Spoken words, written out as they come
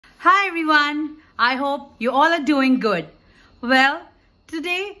Hi everyone, I hope you all are doing good. Well,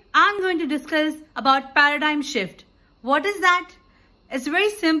 today I'm going to discuss about paradigm shift. What is that? It's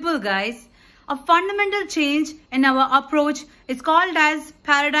very simple, guys. A fundamental change in our approach is called as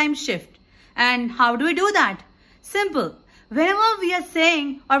paradigm shift. And how do we do that? Simple. Whenever we are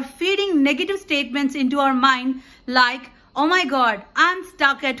saying or feeding negative statements into our mind like, oh my God, I'm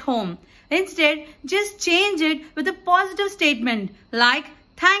stuck at home. Instead, just change it with a positive statement like,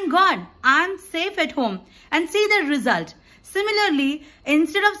 thank God, I'm safe at home, and see the result. Similarly,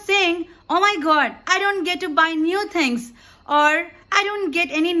 instead of saying, oh my God, I don't get to buy new things or I don't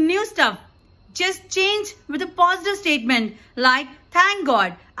get any new stuff, just change with a positive statement like, thank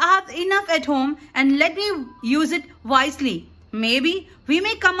God, I have enough at home and let me use it wisely. Maybe we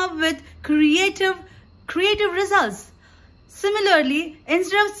may come up with creative results. Similarly,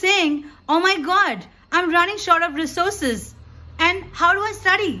 instead of saying, oh my God, I'm running short of resources, and how do I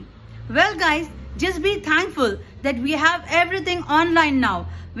study? Well guys, just be thankful that we have everything online now.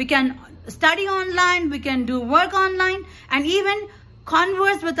 We can study online, we can do work online, and even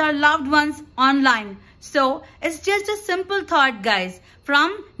converse with our loved ones online. So it's just a simple thought, guys,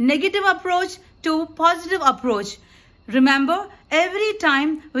 from negative approach to positive approach. Remember, every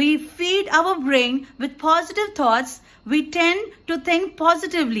time we feed our brain with positive thoughts, we tend to think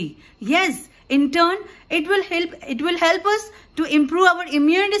positively. Yes, in turn, it will help us to improve our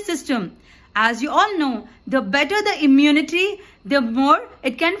immunity system. As you all know, the better the immunity, the more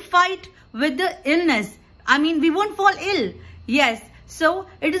it can fight with the illness. I mean, we won't fall ill. Yes, so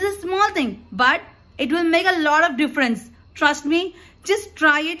it is a small thing, but it will make a lot of difference. Trust me, just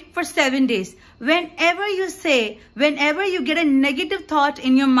try it for 7 days. Whenever you get a negative thought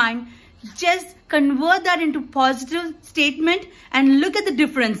in your mind, just convert that into positive statement and look at the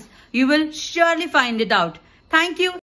difference. You will surely find it out. Thank you.